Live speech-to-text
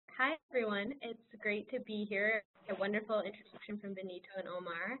Hi, everyone. It's great to be here. A wonderful introduction from Benito and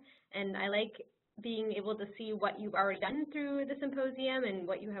Omar. And I like being able to see what you've already done through the symposium and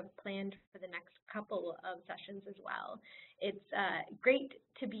what you have planned for the next couple of sessions as well. It's great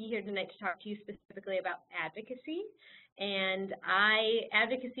to be here tonight to talk to you specifically about advocacy. And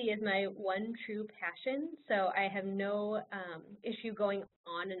advocacy is my one true passion, so I have no issue going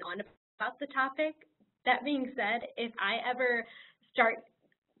on and on about the topic. That being said, if I ever start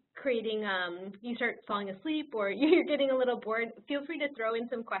creating, you start falling asleep or you're getting a little bored, feel free to throw in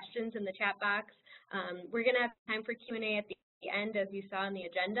some questions in the chat box. We're going to have time for Q&A at the end, as you saw in the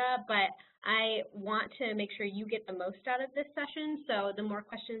agenda, but I want to make sure you get the most out of this session, so the more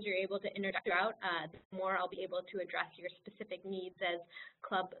questions you're able to interject throughout, the more I'll be able to address your specific needs as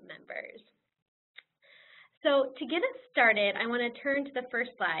club members. So to get us started, I want to turn to the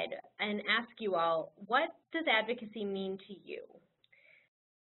first slide and ask you all, what does advocacy mean to you?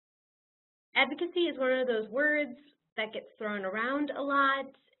 Advocacy is one of those words that gets thrown around a lot.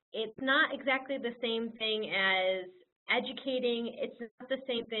 It's not exactly the same thing as educating. It's not the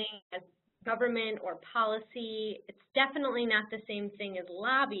same thing as government or policy. It's definitely not the same thing as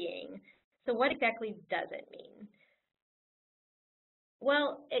lobbying. So what exactly does it mean?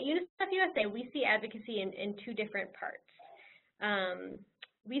 Well, at Unicef USA, we see advocacy in two different parts.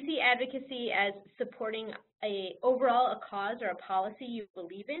 We see advocacy as supporting overall a cause or a policy you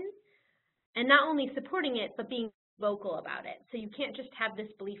believe in, and not only supporting it, but being vocal about it. So you can't just have this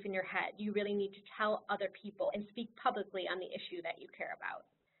belief in your head. You really need to tell other people and speak publicly on the issue that you care about.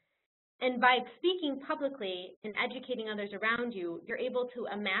 And by speaking publicly and educating others around you, you're able to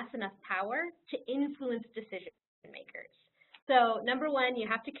amass enough power to influence decision makers. So number one, you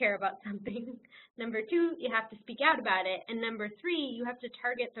have to care about something. Number two, you have to speak out about it. And number three, you have to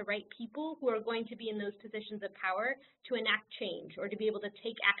target the right people who are going to be in those positions of power to enact change or to be able to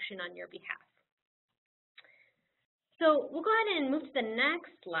take action on your behalf. So we'll go ahead and move to the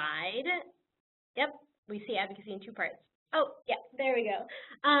next slide. Yep, we see advocacy in two parts. Oh, yeah, there we go.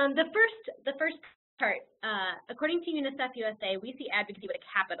 The first part, according to Unicef USA, we see advocacy with a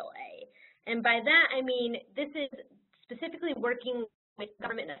capital A. And by that, I mean this is specifically working with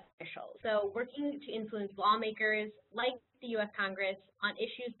government officials, so working to influence lawmakers like the U.S. Congress on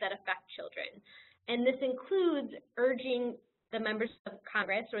issues that affect children. And this includes urging the members of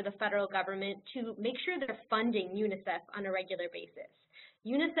Congress or the federal government to make sure they're funding UNICEF on a regular basis.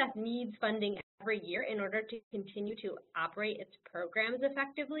 UNICEF needs funding every year in order to continue to operate its programs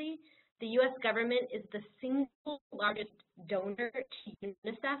effectively. The U.S. government is the single largest donor to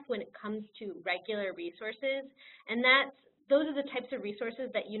UNICEF when it comes to regular resources, and those are the types of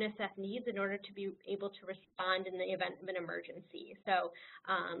resources that UNICEF needs in order to be able to respond in the event of an emergency. So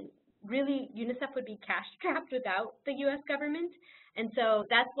really, UNICEF would be cash-strapped without the U.S. government, and so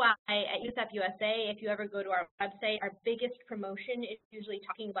that's why at Unicef USA, if you ever go to our website, our biggest promotion is usually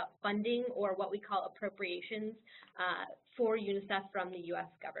talking about funding or what we call appropriations for UNICEF from the U.S.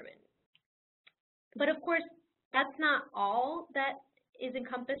 government. But of course, that's not all that is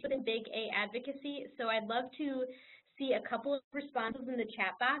encompassed within Big A advocacy, so I'd love to see a couple of responses in the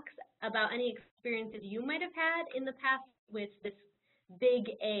chat box about any experiences you might have had in the past with this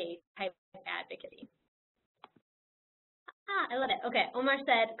Big A type of advocacy. I love it. Okay, Omar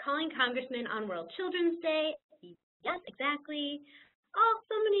said, calling congressmen on World Children's Day. Yes, exactly. Oh,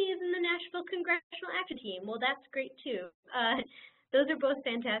 somebody is in the National Congressional Action Team. Well, that's great too. Those are both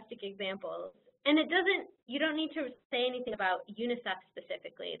fantastic examples. And you don't need to say anything about UNICEF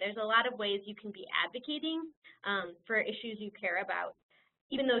specifically. There's a lot of ways you can be advocating for issues you care about,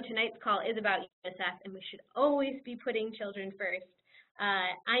 even though tonight's call is about UNICEF and we should always be putting children first.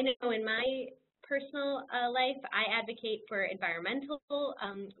 I know in my personal life, I advocate for environmental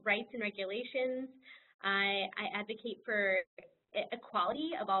rights and regulations. I advocate for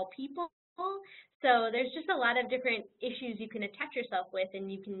equality of all people. So there's just a lot of different issues you can attach yourself with,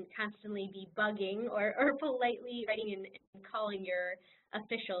 and you can constantly be bugging or politely writing and calling your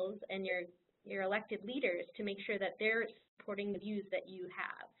officials and your elected leaders to make sure that they're supporting the views that you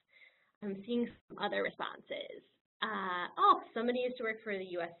have. I'm seeing some other responses. Oh, somebody used to work for the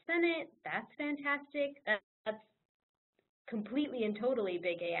U.S. Senate. That's fantastic. That's completely and totally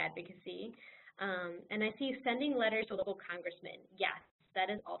Big A advocacy. And I see sending letters to local congressmen. Yes, that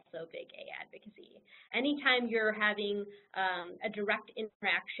is also Big A advocacy. Anytime you're having a direct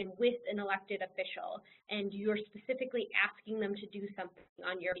interaction with an elected official and you're specifically asking them to do something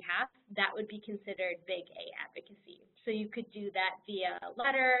on your behalf, that would be considered Big A advocacy. So you could do that via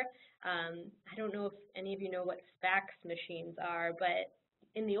letter. I don't know if any of you know what fax machines are, but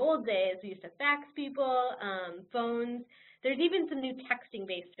in the old days, we used to fax people, phones. There's even some new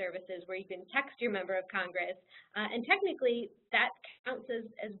texting-based services where you can text your member of Congress, and technically that counts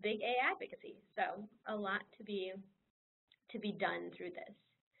as big A advocacy. So a lot to be done through this.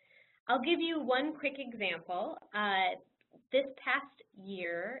 I'll give you one quick example. This past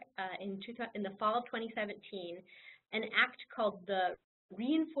year, in the fall of 2017, an act called the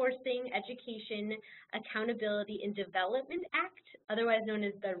Reinforcing Education Accountability and Development Act, otherwise known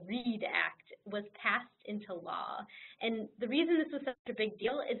as the READ Act, was passed into law. And the reason this was such a big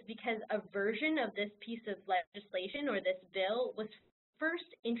deal is because a version of this piece of legislation, or this bill, was first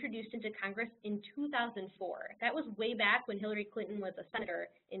introduced into Congress in 2004. That was way back when Hillary Clinton was a senator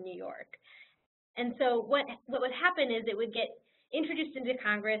in New York. And so what would happen is it would get introduced into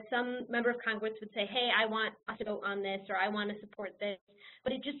Congress. Some member of Congress would say, hey, I want us to vote on this, or I want to support this,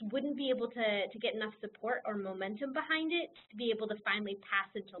 but it just wouldn't be able to get enough support or momentum behind it to be able to finally pass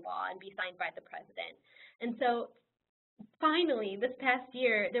into law and be signed by the president. And so finally, this past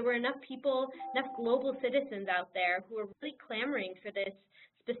year, there were enough people, enough global citizens out there who were really clamoring for this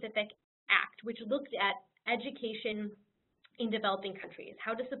specific act, which looked at education in developing countries,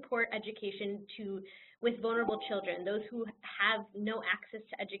 how to support education with vulnerable children, those who have no access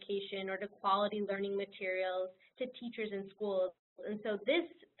to education or to quality learning materials, to teachers in schools. And so this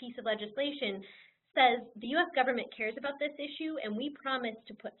piece of legislation says the U.S. government cares about this issue, and we promise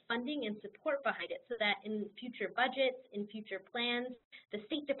to put funding and support behind it so that in future budgets, in future plans, the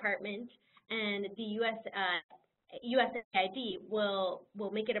State Department and the USAID will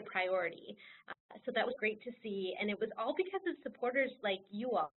make it a priority. So that was great to see, and it was all because of supporters like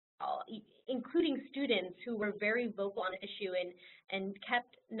you all, including students who were very vocal on the issue and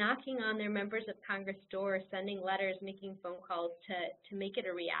kept knocking on their members of Congress doors, sending letters, making phone calls to make it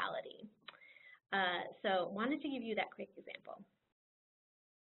a reality. So wanted to give you that quick example.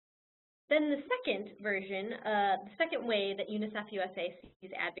 Then the second version, the second way that Unicef USA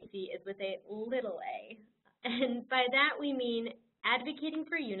sees advocacy is with a little a. And by that we mean advocating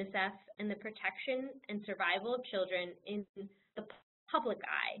for UNICEF and the protection and survival of children in the public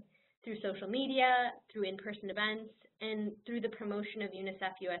eye through social media, through in-person events, and through the promotion of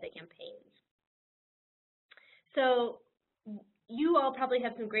UNICEF USA campaigns. So you all probably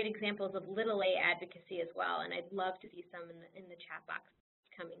have some great examples of little a advocacy as well, and I'd love to see some in the chat box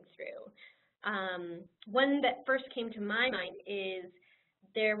coming through. One that first came to my mind is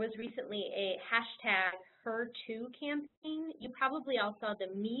there was recently a hashtag #HerToo campaign. You probably all saw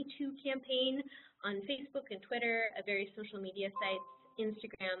the Me Too campaign on Facebook and Twitter, various social media sites,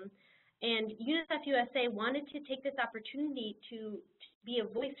 Instagram. And UNICEF USA wanted to take this opportunity to be a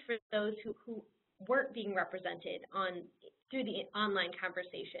voice for those who weren't being represented through the online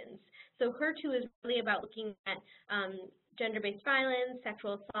conversations. So #HerToo is really about looking at gender-based violence,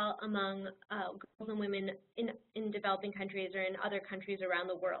 sexual assault among girls and women in developing countries or in other countries around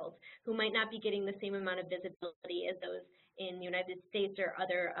the world who might not be getting the same amount of visibility as those in the United States or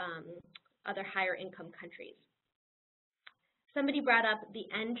other higher income countries. Somebody brought up the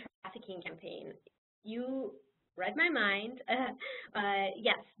End Trafficking campaign. You read my mind.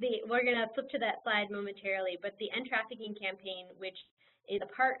 Yes, we're going to flip to that slide momentarily, but the End Trafficking campaign, which is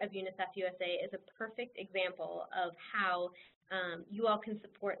a part of UNICEF USA, is a perfect example of how you all can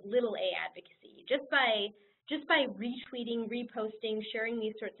support little a advocacy. Just by retweeting, reposting, sharing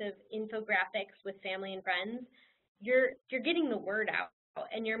these sorts of infographics with family and friends, you're getting the word out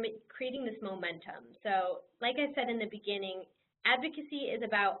and you're creating this momentum. So like I said in the beginning, advocacy is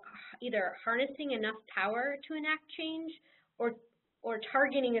about either harnessing enough power to enact change or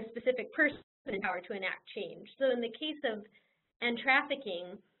targeting a specific person in power to enact change. So in the case of End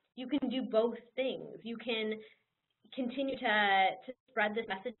Trafficking, you can do both things. You can continue to spread this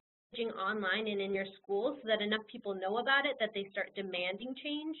messaging online and in your schools so that enough people know about it that they start demanding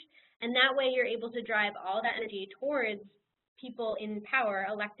change. And that way you're able to drive all that energy towards people in power,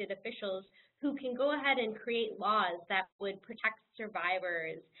 elected officials, who can go ahead and create laws that would protect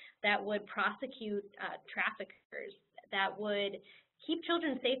survivors, that would prosecute traffickers, that would keep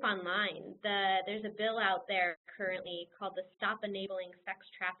children safe online. There's a bill out there currently called the Stop Enabling Sex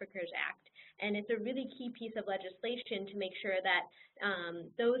Traffickers Act, and it's a really key piece of legislation to make sure that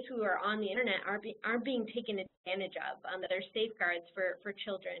those who are on the internet aren't being taken advantage of, that there's safeguards for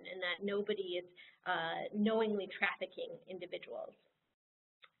children, and that nobody is knowingly trafficking individuals.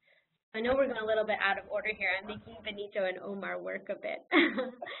 I know we're going a little bit out of order here. I'm making Benito and Omar work a bit.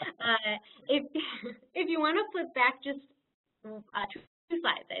 If you want to flip back just 2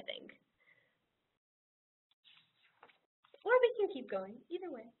 slides, I think. Or we can keep going, either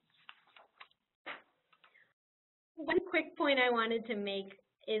way. One quick point I wanted to make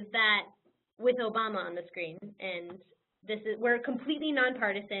is that with Obama on the screen and We're completely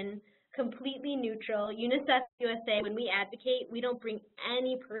nonpartisan, completely neutral. Unicef USA, when we advocate, we don't bring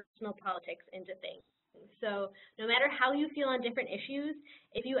any personal politics into things. So no matter how you feel on different issues,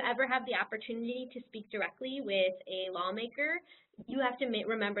 if you ever have the opportunity to speak directly with a lawmaker, you have to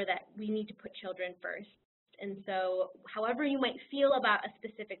remember that we need to put children first. And so however you might feel about a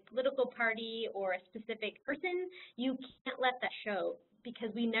specific political party or a specific person, you can't let that show, because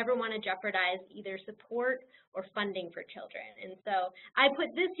we never want to jeopardize either support or funding for children. And so I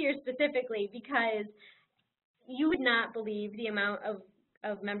put this year specifically because you would not believe the amount of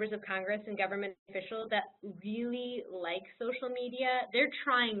members of Congress and government officials that really like social media. They're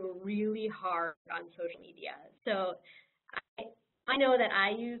trying really hard on social media. So I know that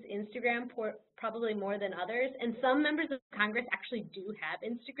I use Instagram probably more than others, and some members of Congress actually do have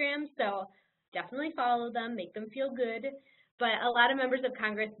Instagram, so definitely follow them, make them feel good. But a lot of members of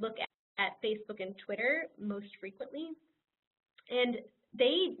Congress look at Facebook and Twitter most frequently, and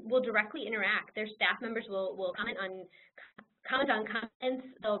they will directly interact. Their staff members will comment on comments.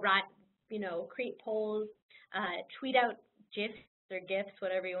 They'll write, create polls, tweet out GIFs or GIFs,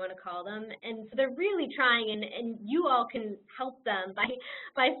 whatever you want to call them. And so they're really trying, and you all can help them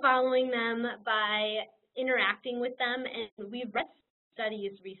by following them, by interacting with them. And we've read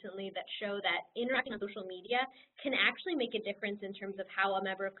studies recently that show that interacting on social media can actually make a difference in terms of how a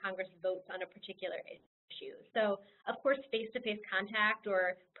member of Congress votes on a particular issue. So, of course, face-to-face contact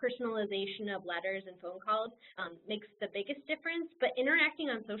or personalization of letters and phone calls makes the biggest difference, but interacting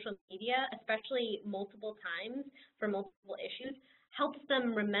on social media, especially multiple times for multiple issues, helps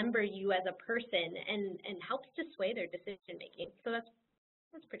them remember you as a person and helps to sway their decision-making. So that's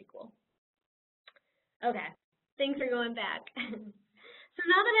pretty cool. Okay, thanks for going back. So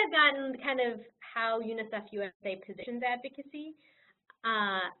now that I've gotten kind of how Unicef USA positions advocacy,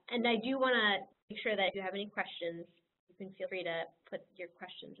 and I do want to make sure that if you have any questions, you can feel free to put your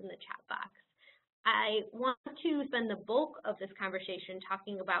questions in the chat box. I want to spend the bulk of this conversation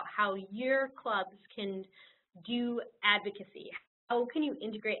talking about how your clubs can do advocacy. How can you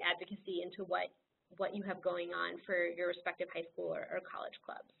integrate advocacy into what you have going on for your respective high school or college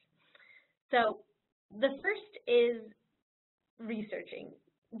clubs? So the first is researching,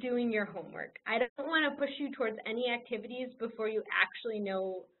 doing your homework. I don't want to push you towards any activities before you actually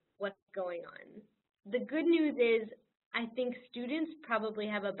know what's going on. The good news is I think students probably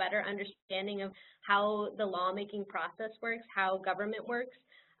have a better understanding of how the lawmaking process works, how government works,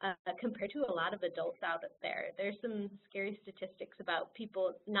 compared to a lot of adults out there. There's some scary statistics about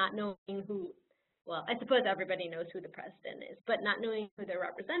people not knowing who, well, I suppose everybody knows who the president is, but not knowing who their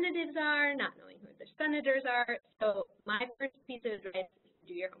representatives are, not knowing who their senators are. So my first piece of advice is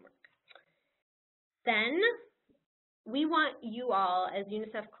to do your homework. Then we want you all as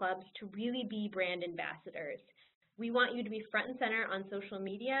UNICEF clubs to really be brand ambassadors. We want you to be front and center on social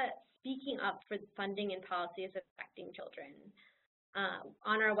media, speaking up for funding and policies affecting children.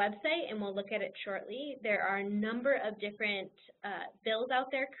 On our website, and we'll look at it shortly, there are a number of different bills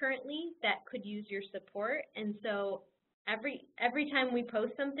out there currently that could use your support, and so every time we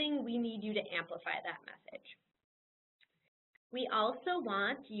post something, we need you to amplify that message. We also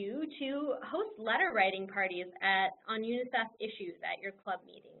want you to host letter writing parties on UNICEF issues at your club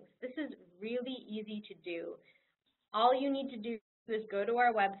meetings. This is really easy to do. All you need to do is go to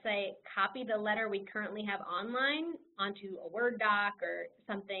our website, copy the letter we currently have online onto a Word doc or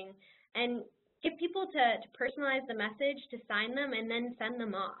something, and get people to personalize the message, to sign them, and then send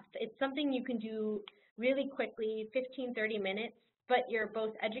them off. It's something you can do really quickly, 15, 30 minutes, but you're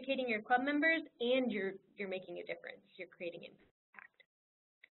both educating your club members and you're making a difference. You're creating impact.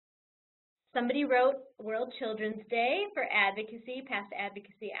 Somebody wrote World Children's Day for advocacy, past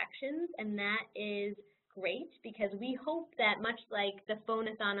advocacy actions, and that is great, because we hope that much like the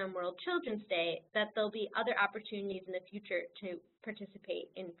phone-a-thon on World Children's Day, that there'll be other opportunities in the future to participate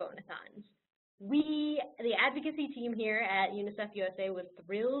in phone-a-thons. The advocacy team here at UNICEF USA was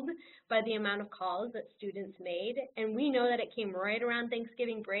thrilled by the amount of calls that students made, and we know that it came right around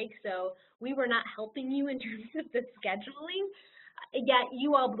Thanksgiving break, so we were not helping you in terms of the scheduling. Yet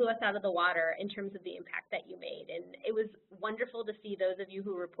you all blew us out of the water in terms of the impact that you made, and it was wonderful to see those of you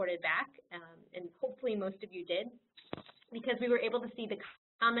who reported back, and hopefully most of you did, because we were able to see the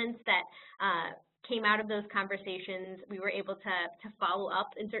comments that came out of those conversations. We were able to follow up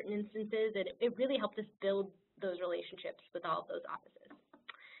in certain instances, and it really helped us build those relationships with all of those offices.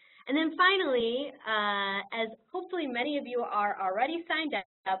 And then finally, as hopefully many of you are already signed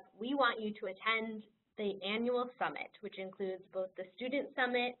up, we want you to attend the annual summit, which includes both the Student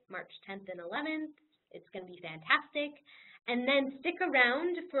Summit, March 10th and 11th. It's going to be fantastic. And then stick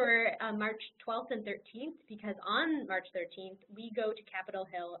around for March 12th and 13th, because on March 13th, we go to Capitol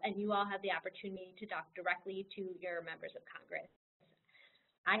Hill, and you all have the opportunity to talk directly to your members of Congress.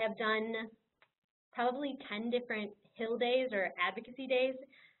 I have done probably 10 different Hill days or advocacy days.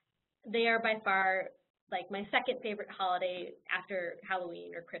 They are by far like my second favorite holiday after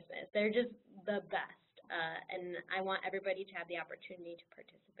Halloween or Christmas. They're just the best, and I want everybody to have the opportunity to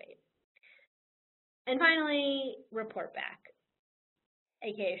participate. And finally, report back,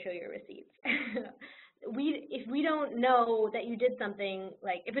 aka show your receipts. If we don't know that you did something,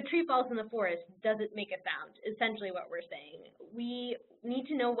 like if a tree falls in the forest, does it make a sound? Essentially what we're saying. We need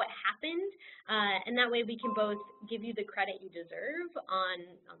to know what happened, and that way we can both give you the credit you deserve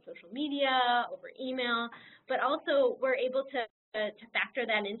on social media, over email, but also we're able to factor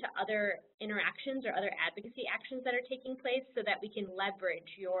that into other interactions or other advocacy actions that are taking place so that we can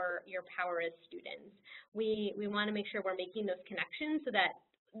leverage your power as students. We want to make sure we're making those connections so that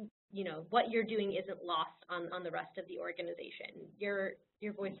what you're doing isn't lost on the rest of the organization. Your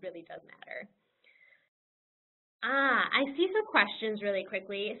voice really does matter. I see some questions really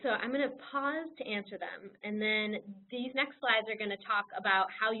quickly, so I'm going to pause to answer them, and then these next slides are going to talk about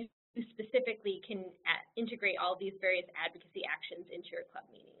how you specifically can integrate all these various advocacy actions into your club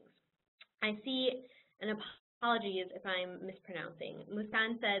meetings. I see, and apologies if I'm mispronouncing,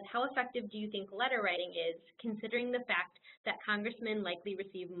 Muskan says, how effective do you think letter writing is, considering the fact that congressmen likely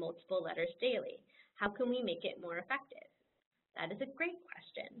receive multiple letters daily? How can we make it more effective? That is a great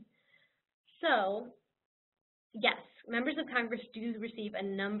question. So, yes, members of Congress do receive a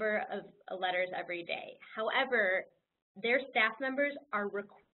number of letters every day. However, their staff members are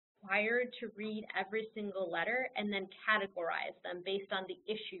required to read every single letter and then categorize them based on the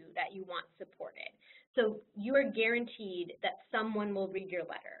issue that you want supported. So you are guaranteed that someone will read your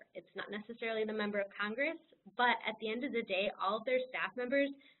letter. It's not necessarily the member of Congress, but at the end of the day, all of their staff members,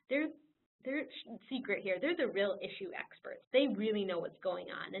 they're secret here, they're the real issue experts. They really know what's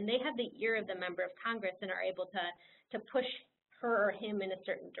going on, and they have the ear of the member of Congress and are able to push her or him in a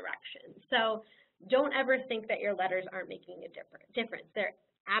certain direction. So don't ever think that your letters aren't making a difference. They're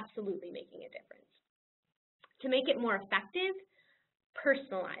absolutely making a difference. To make it more effective,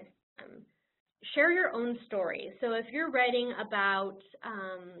 personalize them. Share your own story. So if you're writing about,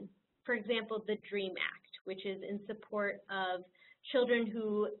 for example, the DREAM Act, which is in support of children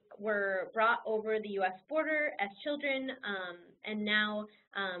who were brought over the U.S. border as children and now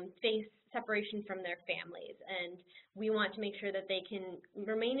face separation from their families. And we want to make sure that they can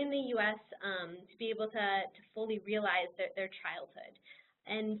remain in the U.S. To be able to fully realize their childhood.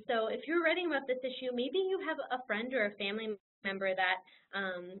 And so if you're writing about this issue, maybe you have a friend or a family member that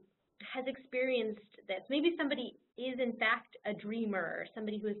has experienced this. Maybe somebody is in fact a dreamer, or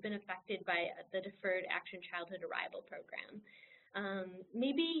somebody who has been affected by the Deferred Action Childhood Arrival Program.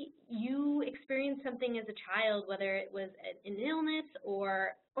 Maybe you experienced something as a child, whether it was an illness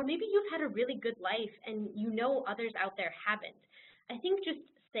or maybe you've had a really good life and you know others out there haven't. I think just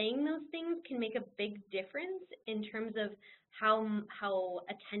saying those things can make a big difference in terms of how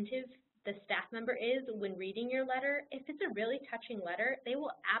attentive the staff member is when reading your letter. If it's a really touching letter, they will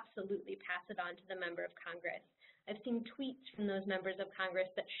absolutely pass it on to the member of Congress. I've seen tweets from those members of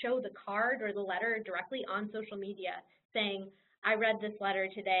Congress that show the card or the letter directly on social media saying, I read this letter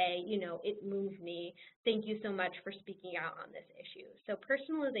today, it moved me. Thank you so much for speaking out on this issue. So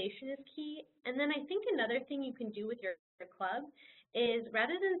personalization is key. And then I think another thing you can do with your club is,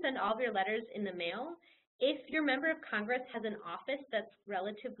 rather than send all of your letters in the mail, if your member of Congress has an office that's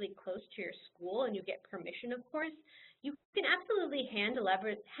relatively close to your school, and you get permission, of course, you can absolutely hand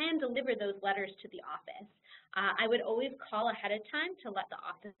deliver those letters to the office. I would always call ahead of time to let the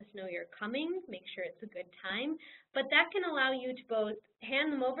office know you're coming, make sure it's a good time, but that can allow you to both hand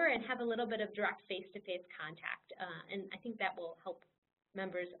them over and have a little bit of direct face-to-face contact, and I think that will help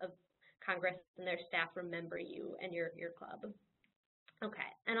members of Congress and their staff remember you and your club. Okay,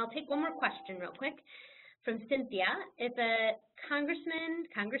 and I'll take one more question real quick from Cynthia. If a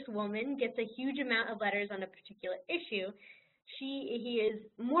congressman, congresswoman gets a huge amount of letters on a particular issue, he is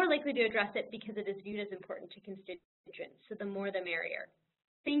more likely to address it because it is viewed as important to constituents, so the more the merrier.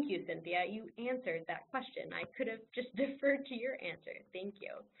 Thank you, Cynthia. You answered that question. I could have just deferred to your answer. Thank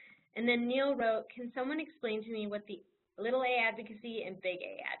you. And then Neil wrote, can someone explain to me what the little a advocacy and big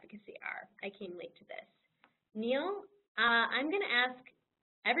A advocacy are? I came late to this. Neil, I'm going to ask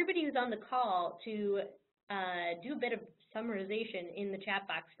everybody who's on the call to do a bit of summarization in the chat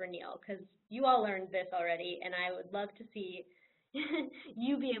box for Neil, because you all learned this already, and I would love to see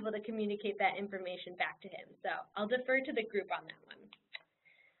you be able to communicate that information back to him. So I'll defer to the group on that one.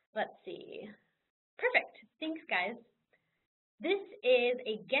 Let's see. Perfect. Thanks, guys. This is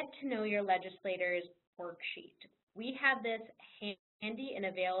a get to know your legislators worksheet. We have this handy and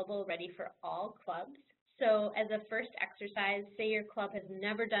available ready for all clubs. So as a first exercise, say your club has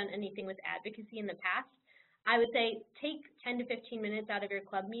never done anything with advocacy in the past, I would say take 10 to 15 minutes out of your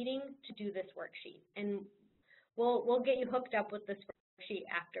club meeting to do this worksheet. And we'll get you hooked up with this worksheet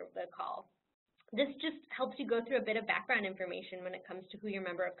after the call. This just helps you go through a bit of background information when it comes to who your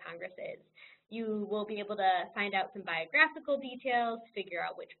member of Congress is. You will be able to find out some biographical details, figure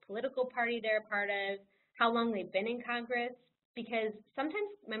out which political party they're a part of, how long they've been in Congress, because sometimes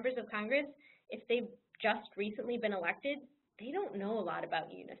members of Congress, if they've just recently been elected, they don't know a lot about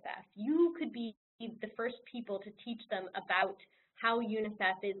UNICEF. You could be the first people to teach them about how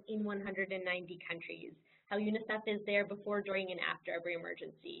UNICEF is in 190 countries, how UNICEF is there before, during, and after every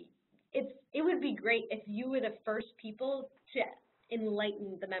emergency. It would be great if you were the first people to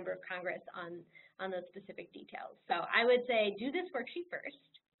enlighten the member of Congress on those specific details. So I would say do this worksheet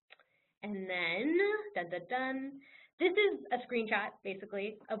first, and then, this is a screenshot,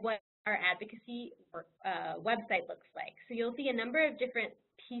 basically, of what our advocacy website looks like. So you'll see a number of different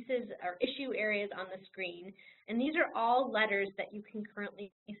pieces or issue areas on the screen, and these are all letters that you can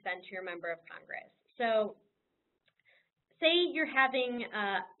currently send to your member of Congress. So say you're having,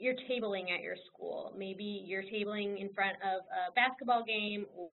 you're tabling at your school. Maybe you're tabling in front of a basketball game,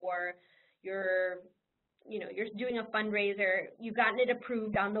 or you're doing a fundraiser. You've gotten it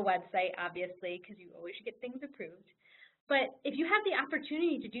approved on the website, obviously, because you always should get things approved. But if you have the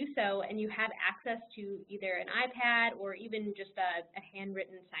opportunity to do so and you have access to either an iPad or even just a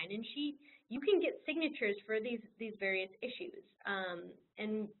handwritten sign-in sheet, you can get signatures for these various issues.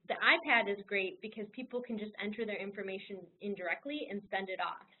 And the iPad is great because people can just enter their information in directly and send it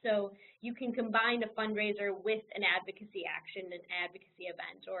off. So you can combine a fundraiser with an advocacy action, an advocacy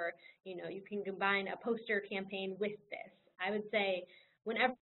event, or you can combine a poster campaign with this. I would say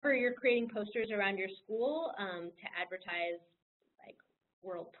whenever you're creating posters around your school to advertise like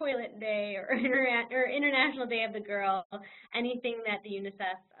World Toilet Day or International Day of the Girl, anything that the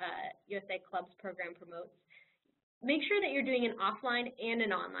Unicef USA Clubs program promotes, make sure that you're doing an offline and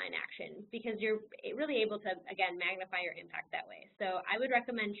an online action, because you're really able to, again, magnify your impact that way. So I would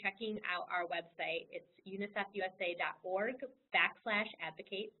recommend checking out our website. It's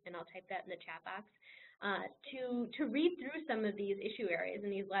unicefusa.org/advocate, and I'll type that in the chat box. To read through some of these issue areas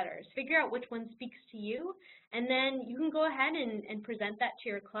and these letters, figure out which one speaks to you, and then you can go ahead and present that to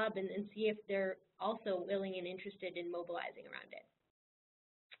your club and see if they're also willing and interested in mobilizing around it.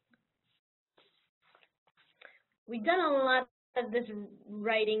 We've done a lot of this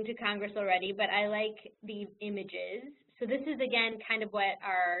writing to Congress already, but I like these images. So this is, again, kind of what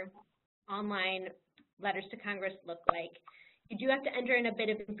our online letters to Congress look like. You do have to enter in a bit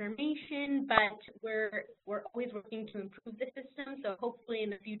of information, but we're always working to improve the system. So hopefully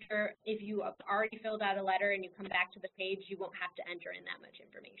in the future, if you have already filled out a letter and you come back to the page, you won't have to enter in that much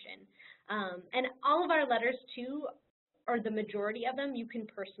information. And all of our letters too, or the majority of them, you can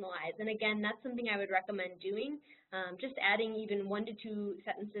personalize. And again, that's something I would recommend doing. Just adding even 1 to 2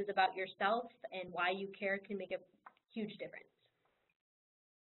 sentences about yourself and why you care can make a huge difference.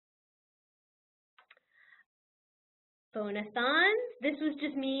 Phonathons. This was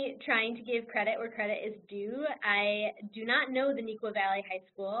just me trying to give credit where credit is due. I do not know the Neuqua Valley High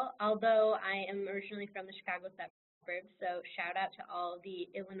School, although I am originally from the Chicago suburbs, so shout out to all the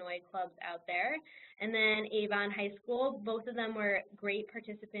Illinois clubs out there. And then Avon High School, both of them were great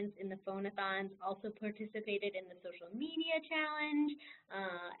participants in the Phonathons, also participated in the social media challenge.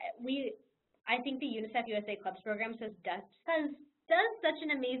 I think the Unicef USA Clubs program does such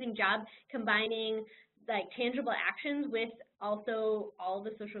an amazing job combining like tangible actions with also all the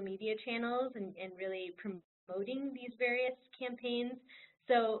social media channels and really promoting these various campaigns.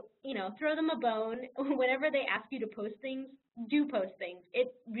 So, throw them a bone. Whenever they ask you to post things, do post things.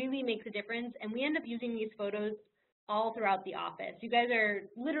 It really makes a difference, and we end up using these photos all throughout the office. You guys are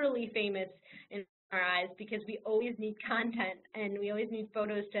literally famous in our eyes because we always need content and we always need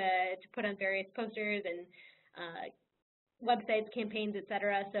photos to put on various posters and websites, campaigns,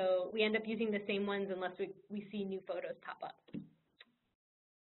 etc. So we end up using the same ones unless we see new photos pop up.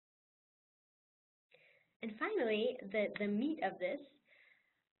 And finally, the meat of this,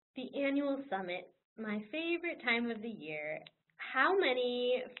 the annual summit, my favorite time of the year. How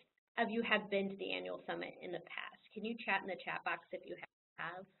many of you have been to the annual summit in the past? Can you chat in the chat box if you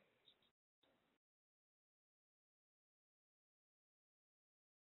have?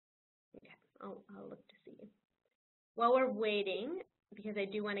 Okay, I'll look to see. While we're waiting, because I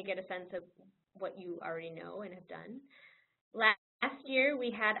do want to get a sense of what you already know and have done, last Last year,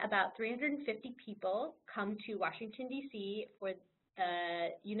 we had about 350 people come to Washington, D.C. for the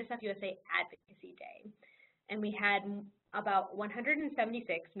Unicef USA Advocacy Day. And we had about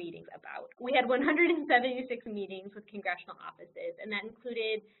 176 meetings We had 176 meetings with congressional offices, and that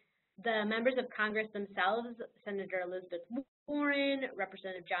included the members of Congress themselves, Senator Elizabeth Warren,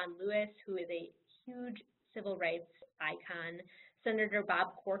 Representative John Lewis, who is a huge civil rights icon, Senator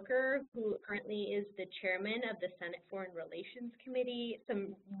Bob Corker, who currently is the chairman of the Senate Foreign Relations Committee,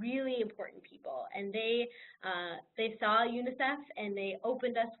 some really important people. And they saw UNICEF and they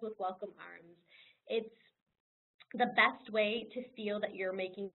opened us with welcome arms. It's the best way to feel that you're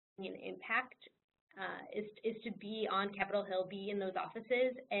making an impact is to be on Capitol Hill, be in those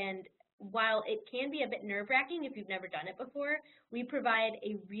offices. And while it can be a bit nerve-wracking if you've never done it before, we provide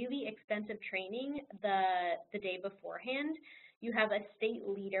a really extensive training the day beforehand. You have a state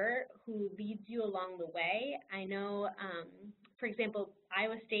leader who leads you along the way. I know, for example,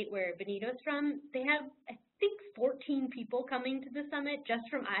 Iowa State, where Benito's from, they have, I think, 14 people coming to the summit just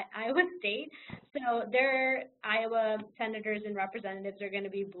from Iowa State. So their Iowa senators and representatives are going to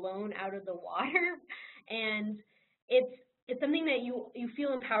be blown out of the water. And it's something that you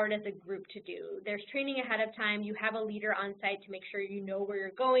feel empowered as a group to do. There's training ahead of time. You have a leader on site to make sure you know where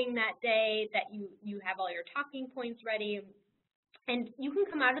you're going that day, that you have all your talking points ready. And you can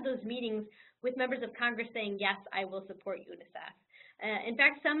come out of those meetings with members of Congress saying, yes, I will support UNICEF. In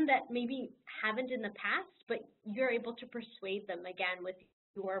fact, some that maybe haven't in the past, but you're able to persuade them again with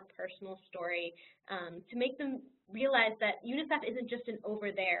your personal story to make them realize that UNICEF isn't just an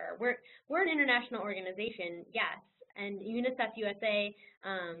over there. We're an international organization, yes, and UNICEF USA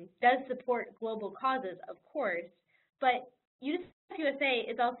does support global causes, of course, but UNICEF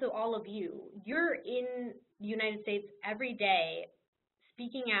USA is also all of you. You're in the United States every day,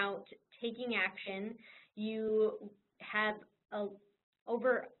 speaking out, taking action. You have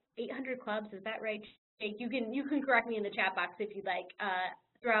over 800 clubs, is that right, Jake? You can correct me in the chat box if you'd like,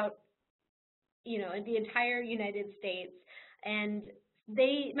 throughout, the entire United States. And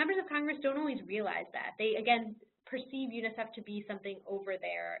members of Congress don't always realize that. They, again, perceive UNICEF to be something over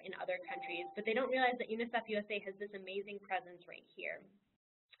there in other countries, but they don't realize that UNICEF USA has this amazing presence right here.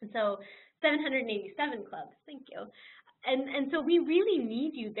 And so 787 clubs, thank you. And so we really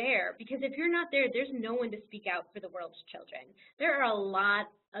need you there, because if you're not there, there's no one to speak out for the world's children. There are a lot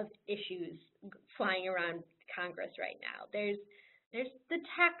of issues flying around Congress right now. There's the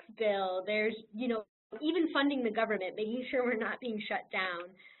tax bill, there's, even funding the government, making sure we're not being shut down.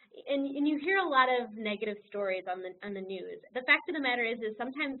 And you hear a lot of negative stories on the news. The fact of the matter is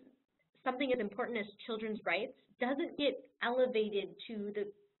sometimes something as important as children's rights doesn't get elevated to the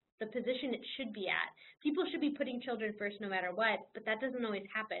position it should be at. People should be putting children first no matter what, but that doesn't always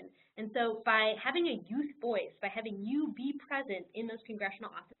happen. And so by having a youth voice, by having you be present in those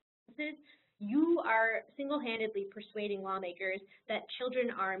congressional offices, you are single-handedly persuading lawmakers that children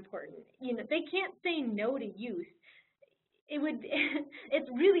are important. They can't say no to youth. It's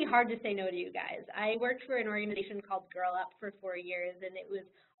really hard to say no to you guys. I worked for an organization called Girl Up for 4 years, and it was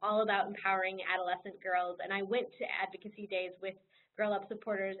all about empowering adolescent girls. And I went to advocacy days with Girl Up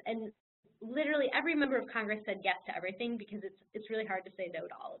supporters, and literally every member of Congress said yes to everything, because it's really hard to say no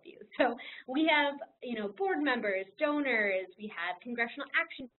to all of you. So we have, board members, donors, we have Congressional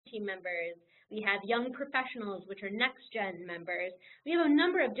Action Team members, we have young professionals, which are next-gen members. We have a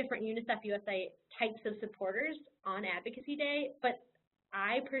number of different UNICEF USA types of supporters on Advocacy Day, but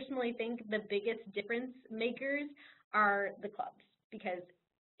I personally think the biggest difference makers are the clubs, because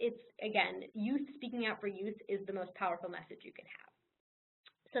it's, again, youth speaking out for youth is the most powerful message you can have.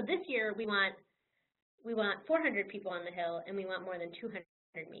 So this year we want 400 people on the Hill, and we want more than 200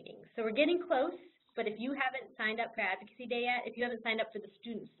 meetings. So we're getting close, but if you haven't signed up for Advocacy Day yet, if you haven't signed up for the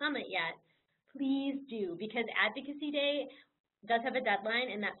Student Summit yet, please do, because Advocacy Day does have a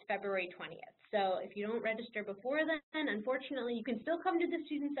deadline, and that's February 20th. So if you don't register before then, unfortunately, you can still come to the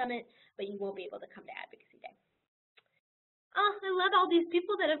Student Summit, but you won't be able to come to Advocacy Day. Oh, I love all these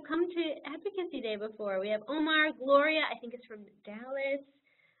people that have come to Advocacy Day before. We have Omar, Gloria, I think it's from Dallas.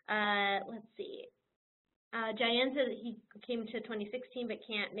 Let's see. Jayan said that he came to 2016 but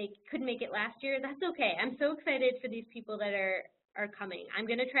couldn't make it last year. That's okay. I'm so excited for these people that are coming. I'm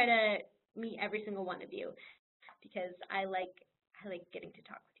going to try to meet every single one of you, because I like getting to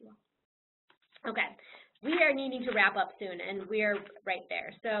talk with you all. Okay, we are needing to wrap up soon, and we're right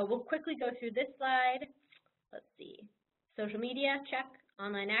there. So we'll quickly go through this slide. Let's see. Social media, check.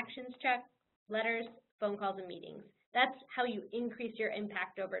 Online actions, check. Letters, phone calls, and meetings. That's how you increase your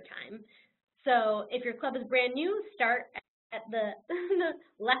impact over time. So if your club is brand new, start at the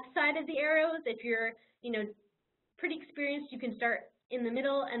left side of the arrows. If you're, pretty experienced, you can start in the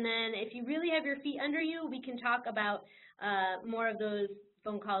middle, and then if you really have your feet under you, we can talk about more of those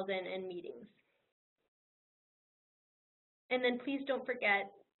phone calls and meetings. And then please don't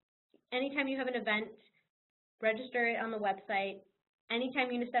forget, anytime you have an event, register it on the website. Anytime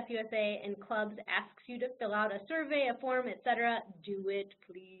Unicef USA and clubs asks you to fill out a survey, a form, etc., do it,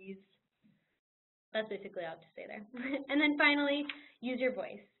 please. That's basically all I have to say there. And then finally, use your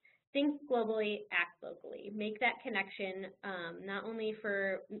voice. Think globally, act locally. Make that connection, not only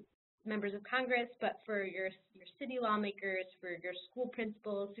for members of Congress, but for your city lawmakers, for your school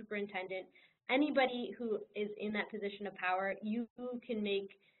principal, superintendent, anybody who is in that position of power. You can make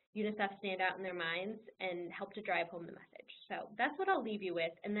UNICEF stand out in their minds and help to drive home the message. So that's what I'll leave you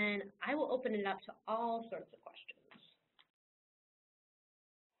with, and then I will open it up to all sorts of questions.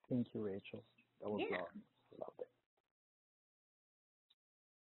 Thank you, Rachel. That was awesome. Loved it.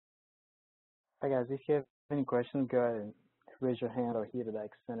 Hi guys, if you have any questions, go ahead and raise your hand or hit it,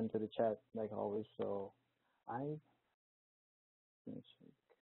 like send them to the chat like always. So let me check.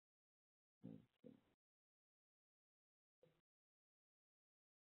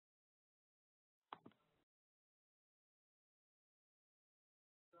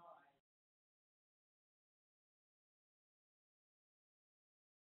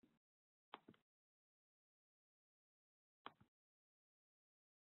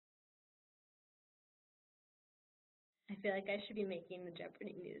 I feel like I should be making the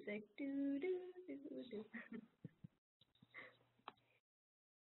Jeopardy music. Do, do, do, do.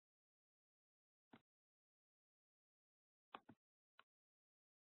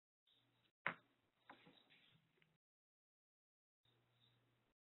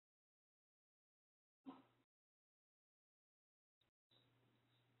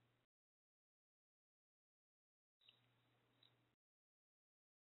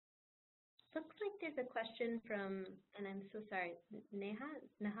 Looks like there's a question from, and I'm so sorry, Neha?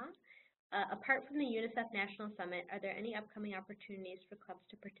 Apart from the UNICEF National Summit, are there any upcoming opportunities for clubs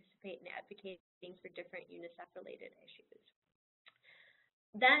to participate in advocating for different UNICEF-related issues?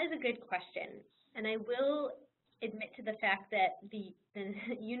 That is a good question, and I will admit to the fact that the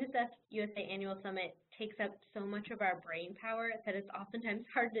UNICEF USA Annual Summit takes up so much of our brain power that it's oftentimes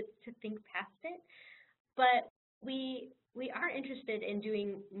hard to think past it. But we are interested in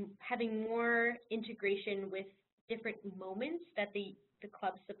having more integration with different moments that the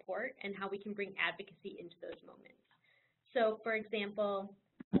clubs support and how we can bring advocacy into those moments. So, for example,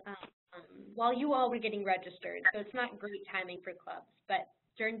 while you all were getting registered, so it's not great timing for clubs, but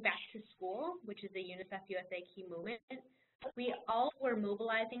during Back to School, which is a UNICEF USA key moment, we all were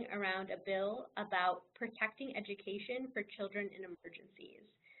mobilizing around a bill about protecting education for children in emergencies.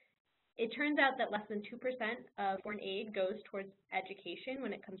 It turns out that less than 2% of foreign aid goes towards education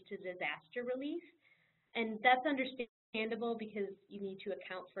when it comes to disaster relief, and that's understandable because you need to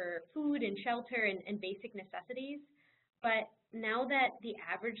account for food and shelter and basic necessities. But now that the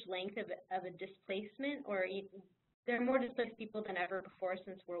average length of a displacement, or there are more displaced people than ever before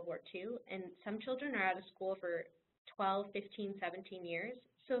since World War II, and some children are out of school for 12, 15, 17 years.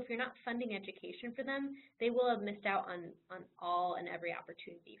 So if you're not funding education for them, they will have missed out on all and every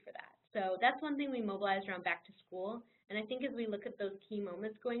opportunity for that. So that's one thing we mobilized around Back to School. And I think as we look at those key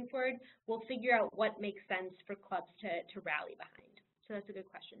moments going forward, we'll figure out what makes sense for clubs to rally behind. So that's a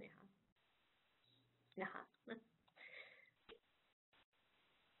good question, Neha.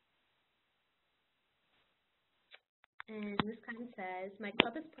 And this kind says, my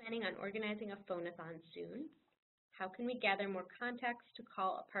club is planning on organizing a phone-a-thon soon. How can we gather more contacts to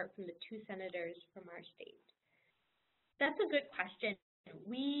call apart from the 2 senators from our state? That's a good question.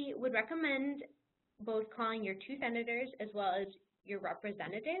 We would recommend both calling your 2 senators as well as your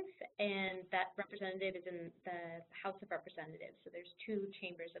representative, and that representative is in the House of Representatives, so there's 2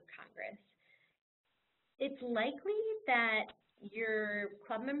 chambers of Congress. It's likely that your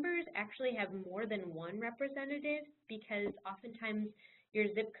club members actually have more than 1 representative because oftentimes your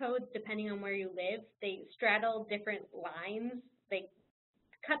zip codes, depending on where you live, they straddle different lines. They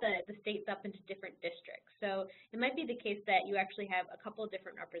cut the states up into different districts. So it might be the case that you actually have a couple of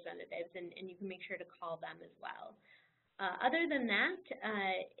different representatives, and you can make sure to call them as well. Other than that,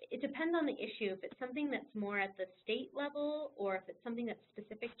 it depends on the issue. If it's something that's more at the state level or if it's something that's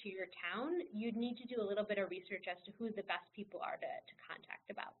specific to your town, you'd need to do a little bit of research as to who the best people are to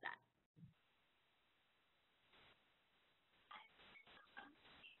contact about that.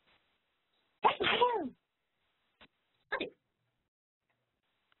 Okay.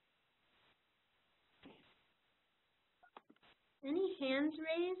 Any hands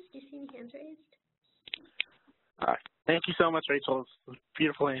raised? Do you see any hands raised? Thank you so much, Rachel.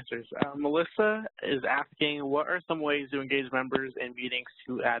 Beautiful answers. Melissa is asking, what are some ways to engage members in meetings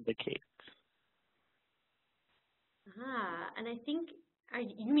to advocate? And I think,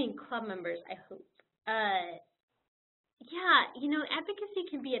 you mean club members, I hope. Yeah, you know, advocacy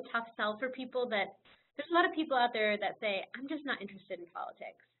can be a tough sell for people there's a lot of people out there that say, I'm just not interested in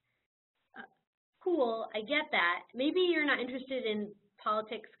politics. Cool, I get that. Maybe you're not interested in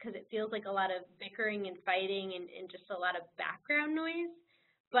politics because it feels like a lot of bickering and fighting and just a lot of background noise.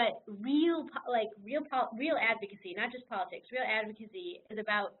 But real advocacy, not just politics, real advocacy is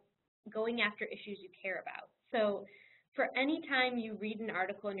about going after issues you care about. So for any time you read an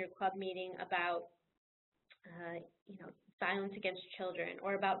article in your club meeting about you know, violence against children,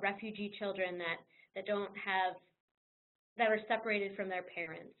 or about refugee children that are separated from their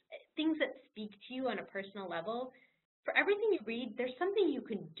parents, things that speak to you on a personal level, for everything you read, there's something you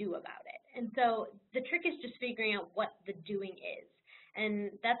can do about it. And so the trick is just figuring out what the doing is.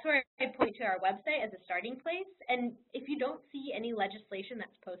 And that's where I point to our website as a starting place. And if you don't see any legislation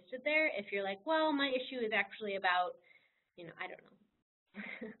that's posted there, if you're like, well, my issue is actually about, you know, I don't know,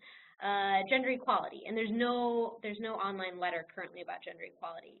 gender equality, and there's no online letter currently about gender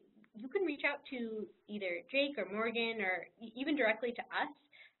equality, you can reach out to either Jake or Morgan or even directly to us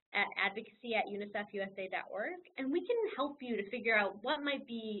at advocacy@unicefusa.org, and we can help you to figure out what might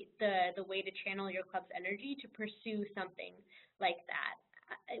be the way to channel your club's energy to pursue something like that.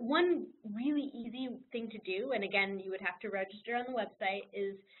 One really easy thing to do, and again, you would have to register on the website,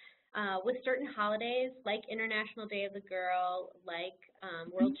 is with certain holidays like International Day of the Girl, like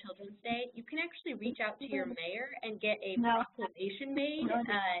World Children's Day, you can actually reach out to your mayor and get a proclamation made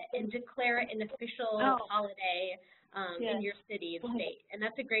and declare it an official holiday in your city and state. And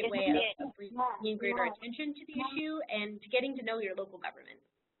that's a great way of bringing greater attention to the issue and to getting to know your local government.